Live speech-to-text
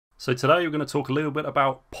So today we're going to talk a little bit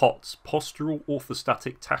about POTS, Postural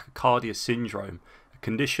Orthostatic Tachycardia Syndrome, a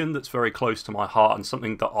condition that's very close to my heart and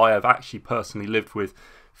something that I have actually personally lived with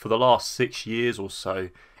for the last 6 years or so.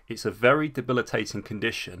 It's a very debilitating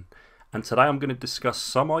condition, and today I'm going to discuss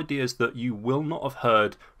some ideas that you will not have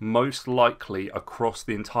heard most likely across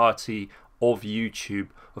the entirety of YouTube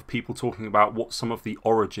of people talking about what some of the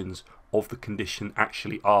origins of the condition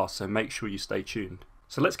actually are, so make sure you stay tuned.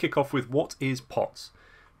 So let's kick off with what is POTS.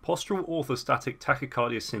 Postural Orthostatic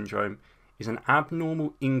Tachycardia Syndrome is an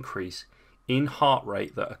abnormal increase in heart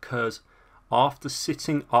rate that occurs after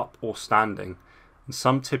sitting up or standing, and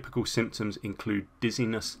some typical symptoms include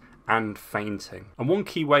dizziness and fainting. And one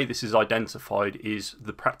key way this is identified is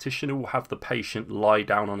the practitioner will have the patient lie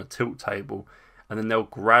down on a tilt table, and then they'll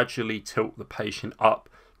gradually tilt the patient up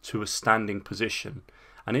to a standing position.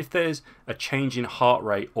 And if there's a change in heart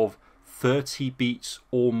rate of 30 beats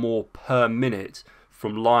or more per minute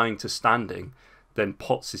from lying to standing, then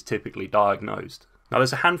POTS is typically diagnosed. Now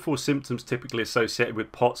there's a handful of symptoms typically associated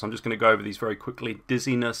with POTS. I'm just going to go over these very quickly.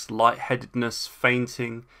 Dizziness, lightheadedness,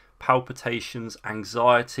 fainting, palpitations,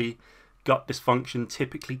 anxiety, gut dysfunction,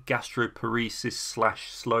 typically gastroparesis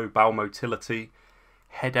 / slow bowel motility,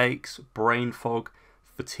 headaches, brain fog,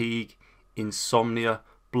 fatigue, insomnia,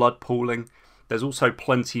 blood pooling. There's also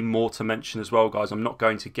plenty more to mention as well, guys. I'm not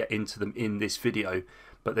going to get into them in this video,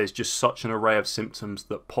 but there's just such an array of symptoms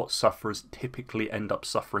that POTS sufferers typically end up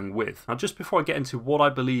suffering with. Now, just before I get into what I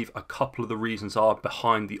believe a couple of the reasons are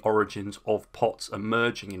behind the origins of POTS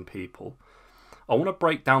emerging in people, I want to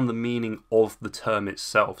break down the meaning of the term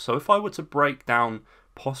itself. So if I were to break down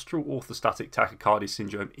Postural Orthostatic Tachycardia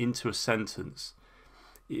Syndrome into a sentence,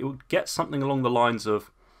 it would get something along the lines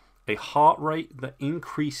of a heart rate that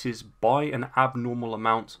increases by an abnormal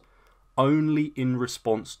amount only in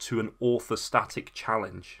response to an orthostatic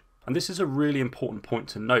challenge. And this is a really important point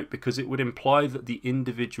to note, because it would imply that the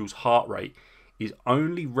individual's heart rate is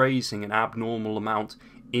only raising an abnormal amount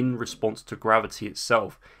in response to gravity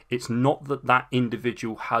itself. It's not that that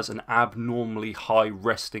individual has an abnormally high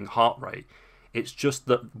resting heart rate. It's just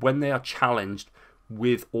that when they are challenged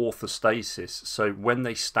with orthostasis, so when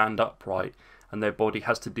they stand upright and their body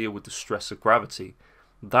has to deal with the stress of gravity,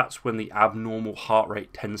 that's when the abnormal heart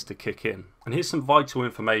rate tends to kick in. And here's some vital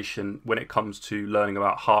information when it comes to learning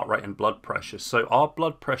about heart rate and blood pressure. So our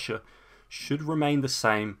blood pressure should remain the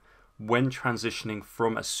same when transitioning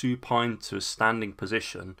from a supine to a standing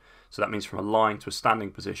position. So that means from a lying to a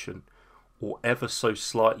standing position, or ever so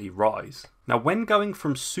slightly rise. Now, when going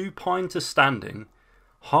from supine to standing,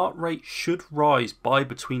 heart rate should rise by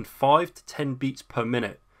between 5 to 10 beats per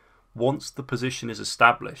minute once the position is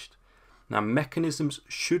established. Now, mechanisms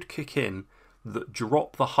should kick in that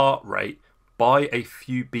drop the heart rate by a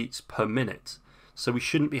few beats per minute. So we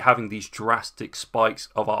shouldn't be having these drastic spikes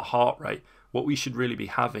of our heart rate. What we should really be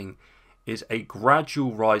having is a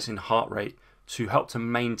gradual rise in heart rate to help to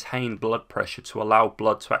maintain blood pressure, to allow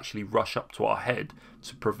blood to actually rush up to our head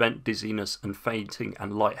to prevent dizziness and fainting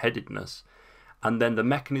and lightheadedness. And then the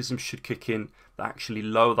mechanism should kick in that actually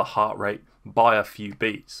lower the heart rate by a few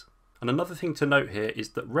beats. And another thing to note here is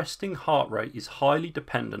that resting heart rate is highly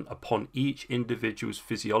dependent upon each individual's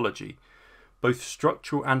physiology. Both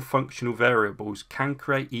structural and functional variables can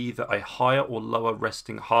create either a higher or lower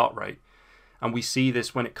resting heart rate. And we see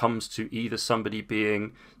this when it comes to either somebody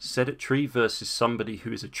being sedentary versus somebody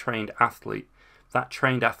who is a trained athlete. That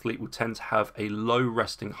trained athlete will tend to have a low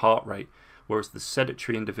resting heart rate, whereas the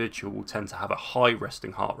sedentary individual will tend to have a high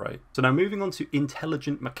resting heart rate. So now moving on to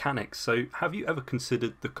intelligent mechanics. So have you ever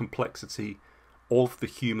considered the complexity of the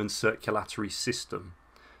human circulatory system?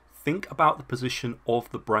 Think about the position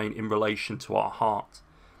of the brain in relation to our heart.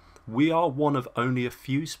 We are one of only a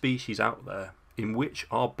few species out there in which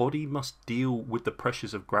our body must deal with the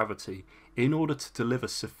pressures of gravity in order to deliver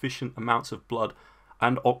sufficient amounts of blood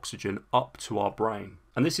and oxygen up to our brain.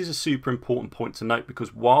 And this is a super important point to note,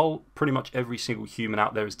 because while pretty much every single human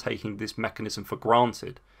out there is taking this mechanism for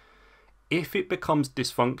granted, if it becomes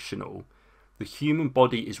dysfunctional, the human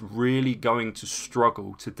body is really going to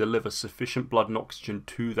struggle to deliver sufficient blood and oxygen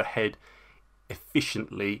to the head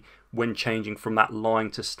efficiently when changing from that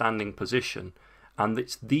lying to standing position. And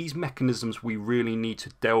it's these mechanisms we really need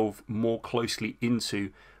to delve more closely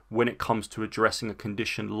into when it comes to addressing a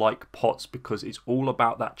condition like POTS, because it's all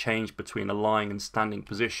about that change between a lying and standing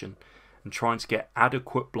position and trying to get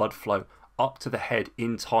adequate blood flow up to the head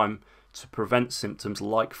in time to prevent symptoms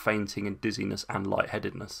like fainting and dizziness and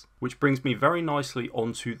lightheadedness. Which brings me very nicely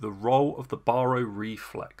onto the role of the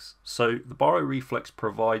baroreflex. So the baroreflex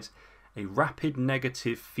provides a rapid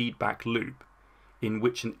negative feedback loop in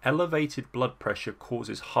which an elevated blood pressure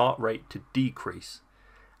causes heart rate to decrease,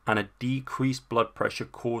 and a decreased blood pressure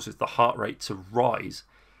causes the heart rate to rise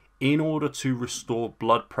in order to restore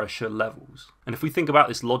blood pressure levels. And if we think about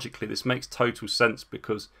this logically, this makes total sense,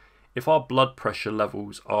 because if our blood pressure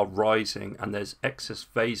levels are rising and there's excess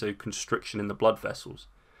vasoconstriction in the blood vessels,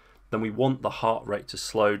 then we want the heart rate to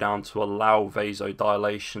slow down to allow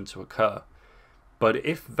vasodilation to occur. But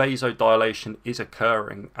if vasodilation is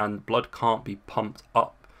occurring and blood can't be pumped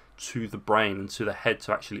up to the brain and to the head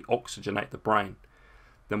to actually oxygenate the brain,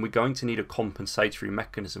 then we're going to need a compensatory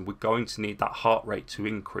mechanism. We're going to need that heart rate to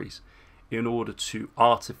increase in order to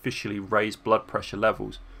artificially raise blood pressure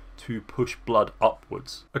levels to push blood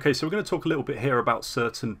upwards. Okay, so we're going to talk a little bit here about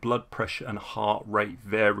certain blood pressure and heart rate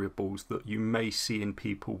variables that you may see in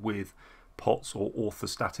people with POTS or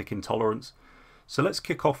orthostatic intolerance. So let's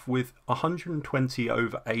kick off with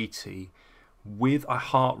 120/80 with a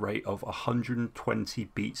heart rate of 120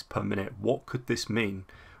 beats per minute. What could this mean?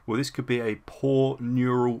 Well, this could be a poor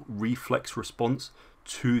neural reflex response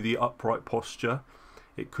to the upright posture.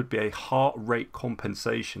 It could be a heart rate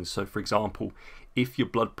compensation. So for example, if your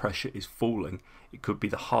blood pressure is falling, it could be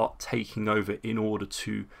the heart taking over in order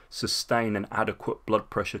to sustain an adequate blood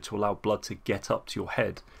pressure to allow blood to get up to your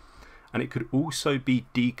head. And it could also be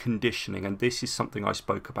deconditioning, and this is something I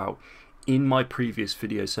spoke about in my previous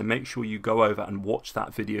video, so make sure you go over and watch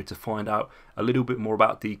that video to find out a little bit more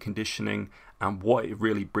about deconditioning and what it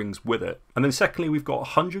really brings with it. And then secondly, we've got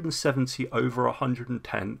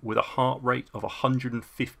 170/110 with a heart rate of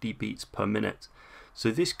 150 beats per minute.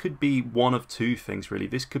 So this could be one of two things really.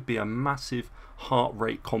 This could be a massive heart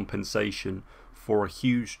rate compensation for a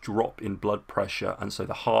huge drop in blood pressure, and so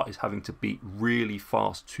the heart is having to beat really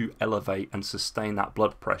fast to elevate and sustain that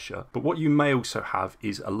blood pressure. But what you may also have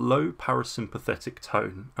is a low parasympathetic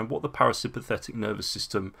tone, and what the parasympathetic nervous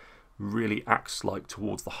system really acts like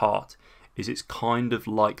towards the heart is it's kind of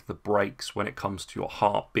like the brakes when it comes to your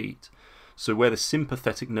heartbeat. So where the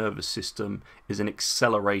sympathetic nervous system is an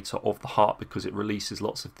accelerator of the heart because it releases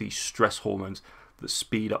lots of these stress hormones that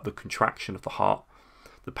speed up the contraction of the heart,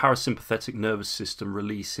 the parasympathetic nervous system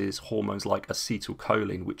releases hormones like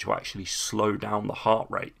acetylcholine, which will actually slow down the heart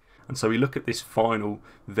rate. And so we look at this final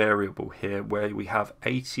variable here where we have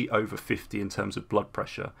 80/50 in terms of blood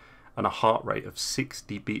pressure and a heart rate of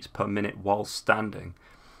 60 beats per minute while standing.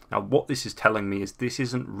 Now what this is telling me is this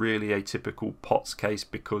isn't really a typical POTS case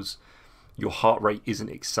because your heart rate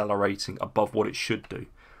isn't accelerating above what it should do.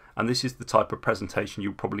 And this is the type of presentation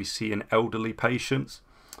you'll probably see in elderly patients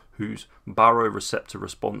whose baroreceptor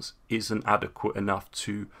response isn't adequate enough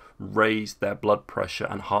to raise their blood pressure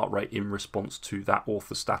and heart rate in response to that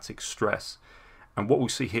orthostatic stress. And what we'll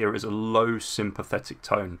see here is a low sympathetic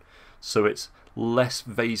tone. So it's less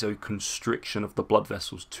vasoconstriction of the blood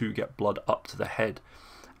vessels to get blood up to the head.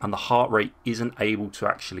 And the heart rate isn't able to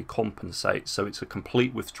actually compensate, so it's a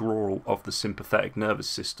complete withdrawal of the sympathetic nervous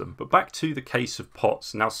system. But back to the case of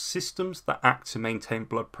POTS. Now, systems that act to maintain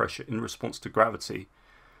blood pressure in response to gravity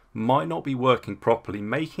might not be working properly,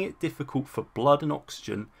 making it difficult for blood and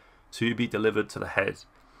oxygen to be delivered to the head.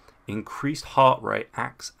 Increased heart rate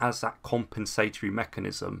acts as that compensatory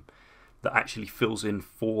mechanism that actually fills in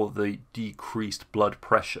for the decreased blood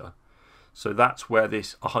pressure. So that's where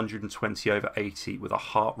this 120/80 with a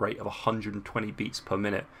heart rate of 120 beats per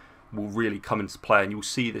minute will really come into play. And you'll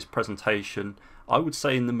see this presentation, I would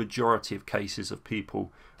say, in the majority of cases of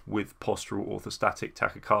people with postural orthostatic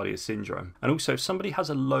tachycardia syndrome. And also, if somebody has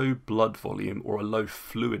a low blood volume or a low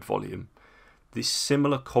fluid volume, this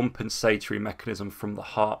similar compensatory mechanism from the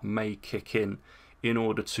heart may kick in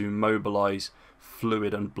order to mobilize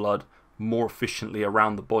fluid and blood more efficiently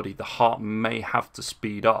around the body. The heart may have to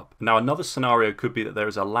speed up. Now, another scenario could be that there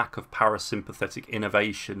is a lack of parasympathetic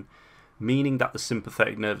innervation, meaning that the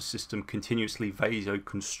sympathetic nervous system continuously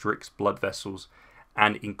vasoconstricts blood vessels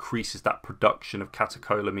and increases that production of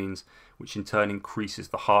catecholamines, which in turn increases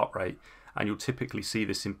the heart rate. And you'll typically see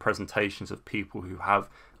this in presentations of people who have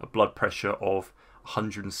a blood pressure of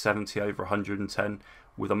 170/110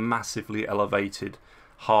 with a massively elevated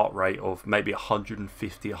heart rate of maybe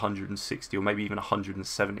 150, 160, or maybe even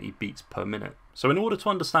 170 beats per minute. So in order to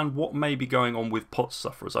understand what may be going on with POTS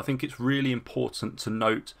sufferers, I think it's really important to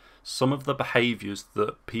note some of the behaviours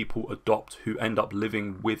that people adopt who end up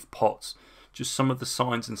living with POTS, just some of the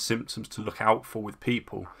signs and symptoms to look out for with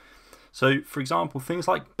people. So for example, things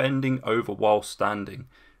like bending over while standing,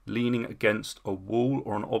 leaning against a wall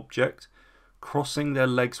or an object, crossing their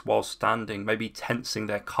legs while standing, maybe tensing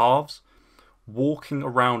their calves, walking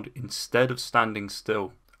around instead of standing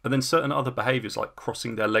still. And then certain other behaviours like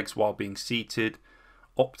crossing their legs while being seated,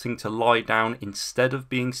 opting to lie down instead of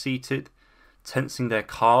being seated, tensing their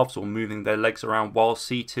calves or moving their legs around while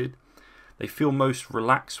seated. They feel most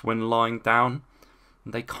relaxed when lying down.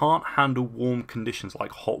 They can't handle warm conditions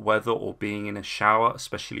like hot weather or being in a shower,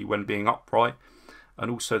 especially when being upright. And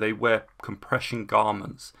also they wear compression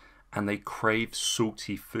garments and they crave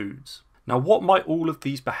salty foods. Now, what might all of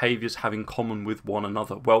these behaviours have in common with one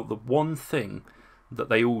another? Well, the one thing that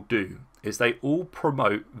they all do is they all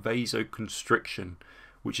promote vasoconstriction,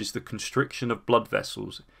 which is the constriction of blood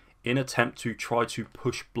vessels in attempt to try to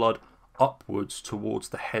push blood upwards towards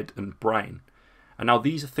the head and brain. And now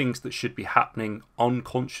these are things that should be happening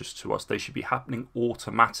unconscious to us. They should be happening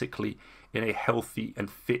automatically in a healthy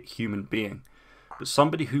and fit human being. But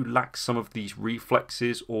somebody who lacks some of these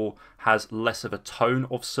reflexes or has less of a tone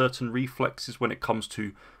of certain reflexes when it comes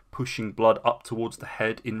to pushing blood up towards the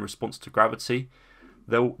head in response to gravity,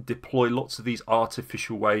 they'll deploy lots of these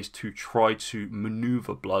artificial ways to try to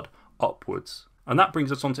maneuver blood upwards. And that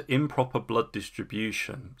brings us on to improper blood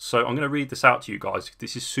distribution. So I'm going to read this out to you guys.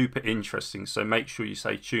 This is super interesting, so make sure you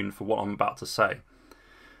stay tuned for what I'm about to say.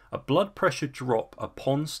 A blood pressure drop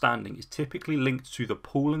upon standing is typically linked to the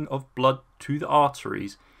pooling of blood to the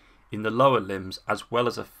arteries in the lower limbs, as well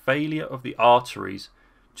as a failure of the arteries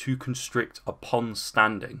to constrict upon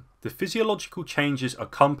standing. The physiological changes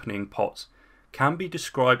accompanying POTS can be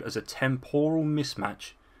described as a temporal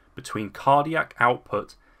mismatch between cardiac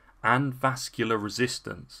output and vascular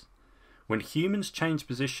resistance. When humans change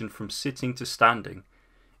position from sitting to standing,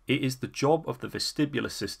 it is the job of the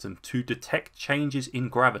vestibular system to detect changes in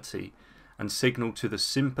gravity and signal to the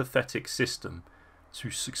sympathetic system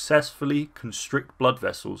to successfully constrict blood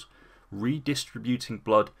vessels, redistributing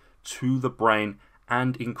blood to the brain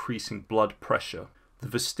and increasing blood pressure. The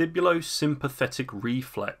vestibulosympathetic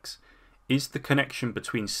reflex is the connection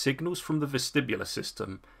between signals from the vestibular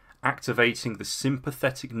system activating the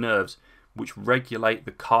sympathetic nerves which regulate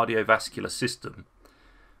the cardiovascular system.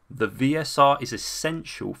 The VSR is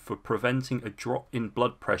essential for preventing a drop in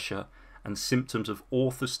blood pressure and symptoms of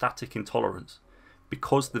orthostatic intolerance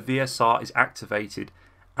because the VSR is activated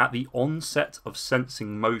at the onset of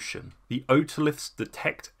sensing motion. The otoliths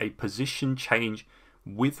detect a position change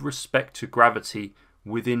with respect to gravity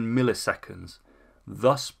within milliseconds,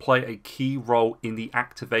 thus play a key role in the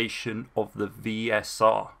activation of the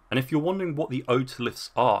VSR. And if you're wondering what the otoliths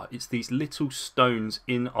are, it's these little stones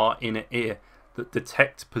in our inner ear that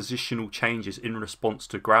detect positional changes in response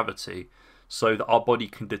to gravity, so that our body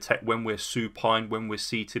can detect when we're supine, when we're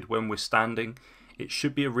seated, when we're standing. It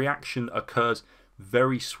should be a reaction that occurs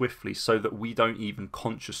very swiftly so that we don't even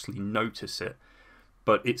consciously notice it.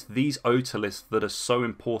 But it's these otoliths that are so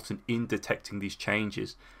important in detecting these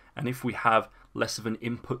changes. And if we have less of an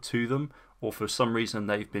input to them, or for some reason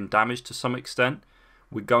they've been damaged to some extent,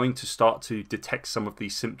 we're going to start to detect some of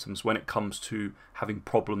these symptoms when it comes to having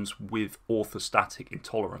problems with orthostatic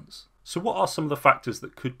intolerance. So what are some of the factors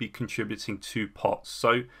that could be contributing to POTS?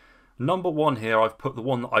 So number one here, I've put the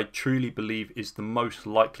one that I truly believe is the most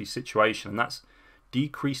likely situation, and that's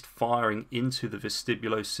decreased firing into the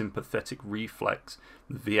vestibulosympathetic reflex,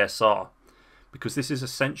 the VSR, because this is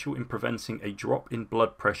essential in preventing a drop in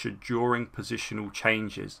blood pressure during positional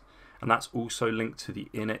changes. And that's also linked to the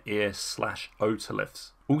inner ear /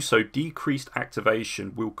 otoliths. Also, decreased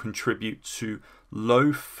activation will contribute to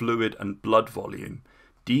low fluid and blood volume,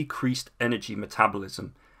 decreased energy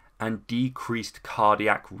metabolism, and decreased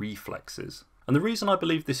cardiac reflexes. And the reason I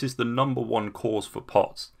believe this is the number one cause for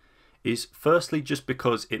POTS is firstly just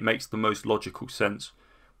because it makes the most logical sense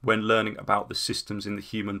when learning about the systems in the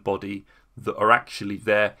human body that are actually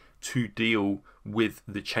there to deal with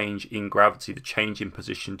the change in gravity, the change in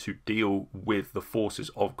position, to deal with the forces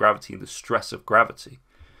of gravity and the stress of gravity.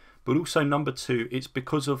 But also number two, it's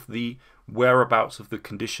because of the whereabouts of the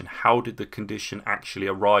condition. How did the condition actually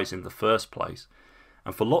arise in the first place?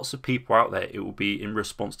 And for lots of people out there, it will be in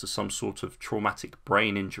response to some sort of traumatic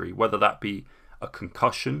brain injury, whether that be a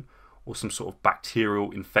concussion or some sort of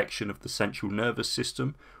bacterial infection of the central nervous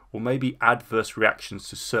system, or maybe adverse reactions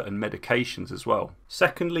to certain medications as well.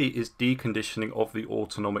 Secondly is deconditioning of the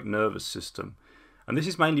autonomic nervous system. And this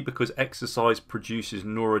is mainly because exercise produces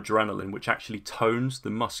noradrenaline, which actually tones the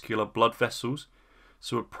muscular blood vessels.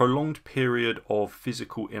 So a prolonged period of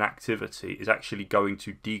physical inactivity is actually going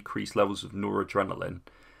to decrease levels of noradrenaline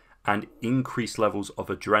and increase levels of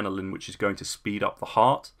adrenaline, which is going to speed up the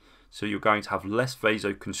heart. So you're going to have less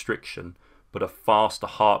vasoconstriction, but a faster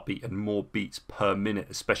heartbeat and more beats per minute,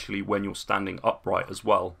 especially when you're standing upright as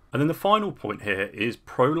well. And then the final point here is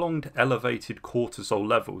prolonged elevated cortisol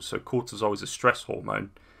levels. So cortisol is a stress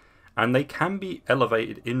hormone, and they can be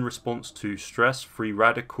elevated in response to stress, free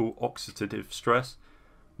radical oxidative stress,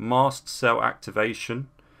 mast cell activation.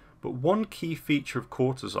 But one key feature of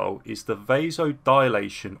cortisol is the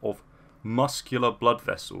vasodilation of muscular blood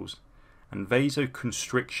vessels, and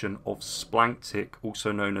vasoconstriction of splanchnic,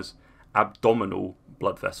 also known as abdominal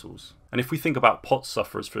blood vessels. And if we think about POTS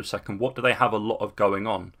sufferers for a second, what do they have a lot of going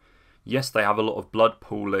on? Yes, they have a lot of blood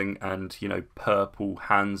pooling and, purple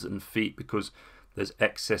hands and feet because there's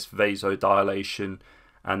excess vasodilation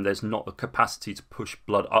and there's not a capacity to push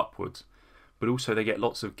blood upwards. But also they get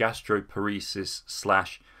lots of gastroparesis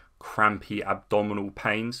 / crampy abdominal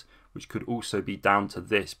pains, which could also be down to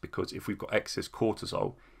this, because if we've got excess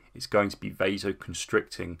cortisol, it's going to be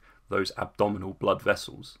vasoconstricting those abdominal blood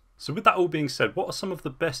vessels. So with that all being said, what are some of the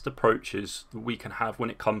best approaches that we can have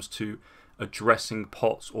when it comes to addressing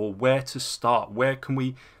POTS, or where to start? Where can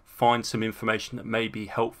we find some information that may be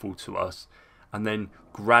helpful to us, and then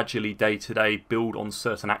gradually day to day build on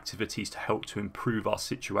certain activities to help to improve our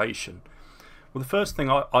situation? Well, the first thing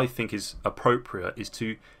I think is appropriate is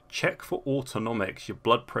to check for autonomics, your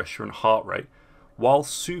blood pressure and heart rate, while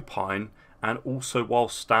supine and also while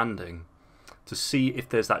standing, to see if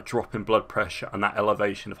there's that drop in blood pressure and that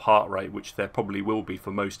elevation of heart rate, which there probably will be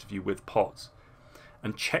for most of you with POTS.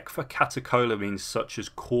 And check for catecholamines such as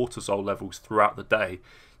cortisol levels throughout the day.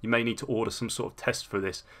 You may need to order some sort of test for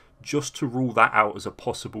this just to rule that out as a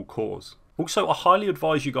possible cause. Also, I highly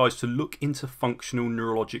advise you guys to look into functional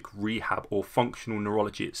neurologic rehab, or functional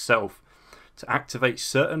neurology itself, to activate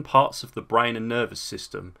certain parts of the brain and nervous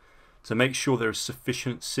system to make sure there is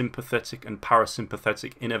sufficient sympathetic and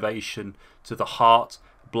parasympathetic innervation to the heart,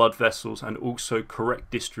 blood vessels, and also correct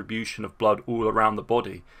distribution of blood all around the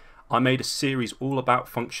body. I made a series all about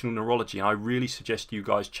functional neurology, and I really suggest you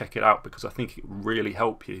guys check it out because I think it will really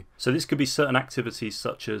help you. So this could be certain activities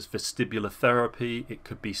such as vestibular therapy, it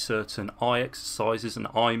could be certain eye exercises and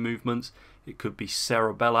eye movements, it could be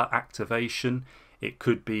cerebellar activation, it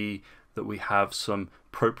could be that we have some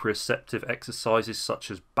proprioceptive exercises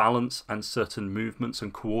such as balance and certain movements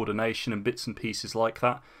and coordination and bits and pieces like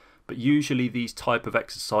that. But usually these type of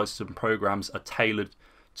exercises and programs are tailored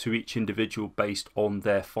to each individual based on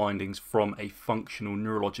their findings from a functional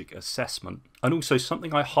neurologic assessment. And also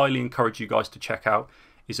something I highly encourage you guys to check out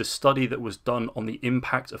is a study that was done on the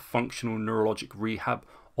impact of functional neurologic rehab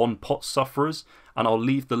on POTS sufferers, and I'll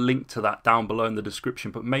leave the link to that down below in the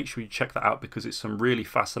description, but make sure you check that out because it's some really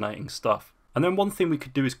fascinating stuff. And then one thing we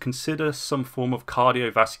could do is consider some form of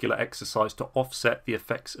cardiovascular exercise to offset the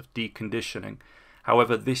effects of deconditioning.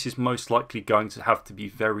 However, this is most likely going to have to be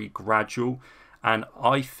very gradual, and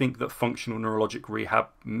I think that functional neurologic rehab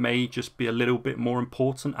may just be a little bit more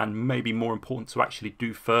important, and maybe more important to actually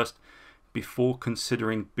do first before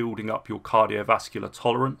considering building up your cardiovascular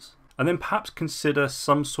tolerance. And then perhaps consider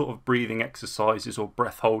some sort of breathing exercises or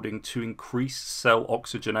breath holding to increase cell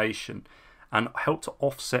oxygenation and help to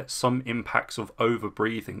offset some impacts of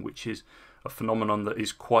over-breathing, which is a phenomenon that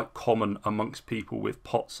is quite common amongst people with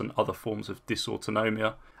POTS and other forms of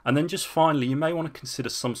dysautonomia. And then just finally, you may want to consider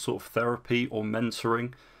some sort of therapy or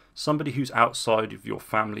mentoring, somebody who's outside of your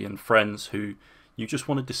family and friends who you just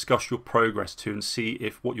want to discuss your progress to and see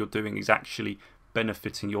if what you're doing is actually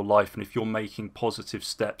benefiting your life and if you're making positive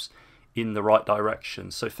steps in the right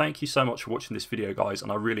direction. So thank you so much for watching this video, guys,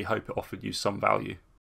 and I really hope it offered you some value.